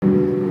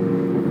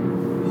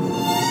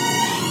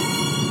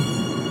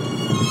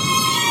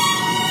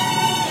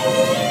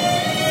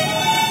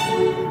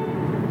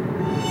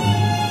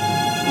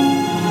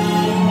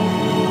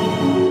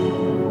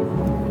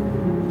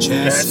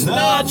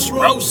Chestnuts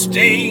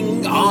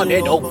roasting on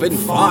an open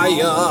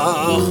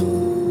fire.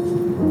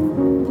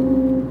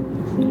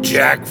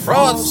 Jack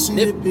Frost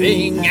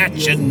nipping at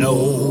your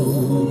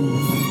nose.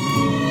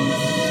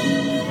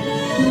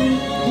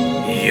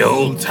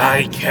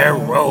 Yuletide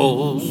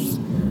carols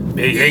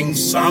being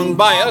sung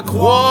by a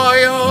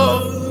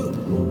choir.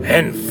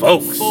 And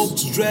folks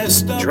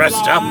dressed up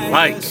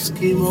like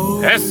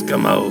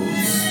Eskimos.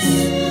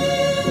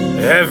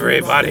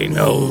 Everybody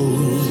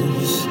knows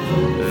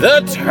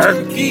the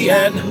turkey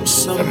and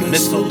the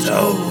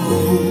mistletoe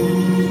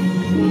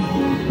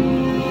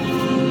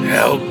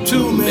help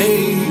to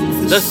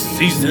make the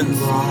seasons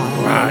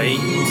bright.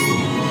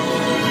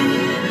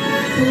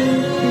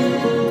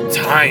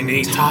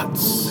 Tiny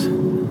tots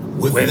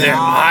with their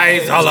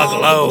eyes all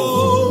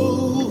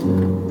aglow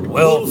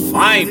will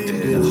find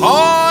it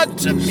hard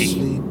to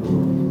meet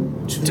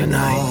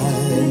tonight.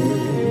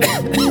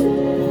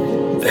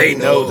 They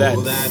know that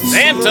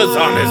Santa's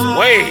on his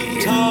way.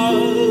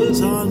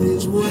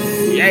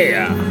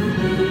 Yeah.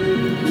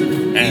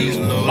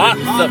 And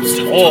lots of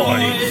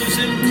toys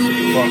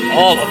for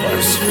all of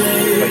us,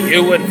 for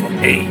you and for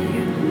me.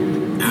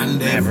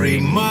 And every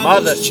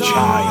mother's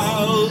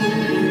child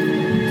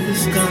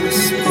is gonna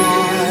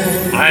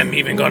smile. I'm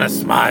even gonna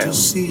smile to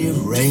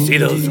see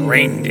those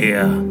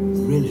reindeer.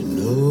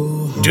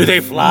 Do they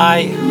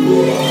fly?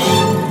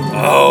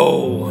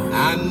 Oh.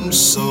 And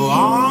so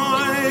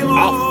I'm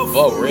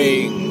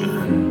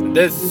offering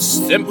this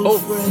simple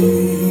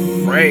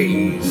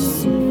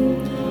phrase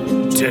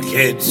to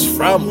kids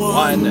from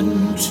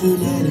 1 to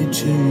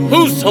 92.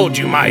 Who's told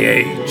you my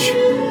age?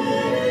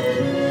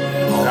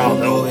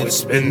 Although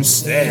it's been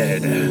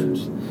said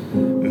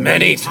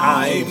many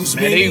times,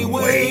 many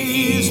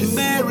ways,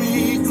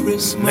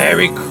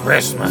 Merry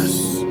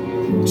Christmas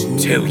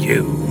to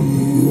you.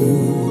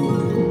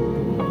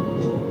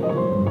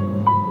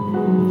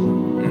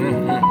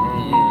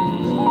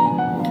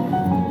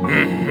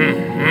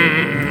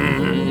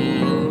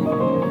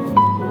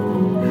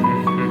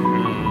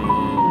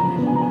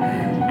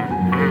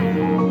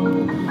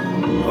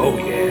 Oh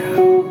yeah,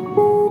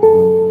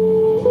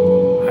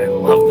 I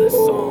love this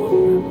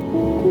song.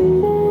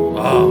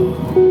 Oh.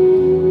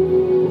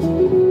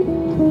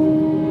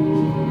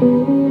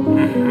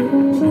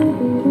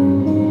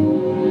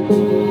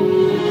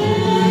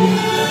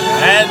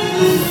 And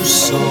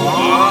so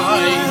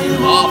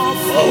I'm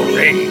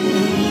offering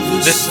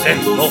this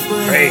simple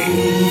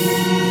phrase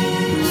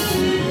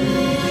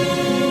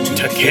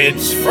to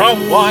kids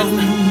from 1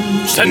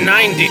 to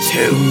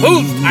 92.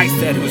 Who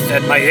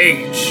said my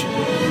age?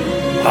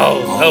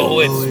 Although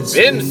it's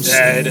been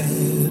said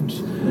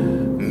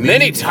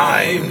many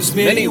times,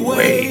 many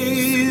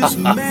ways.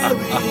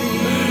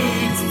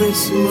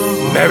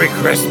 Merry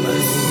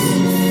Christmas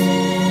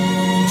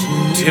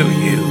to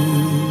you.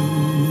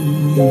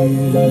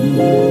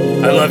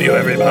 I love you,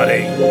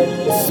 everybody.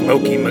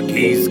 Smokey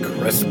McGee's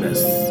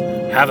Christmas.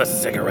 Have a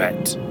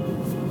cigarette.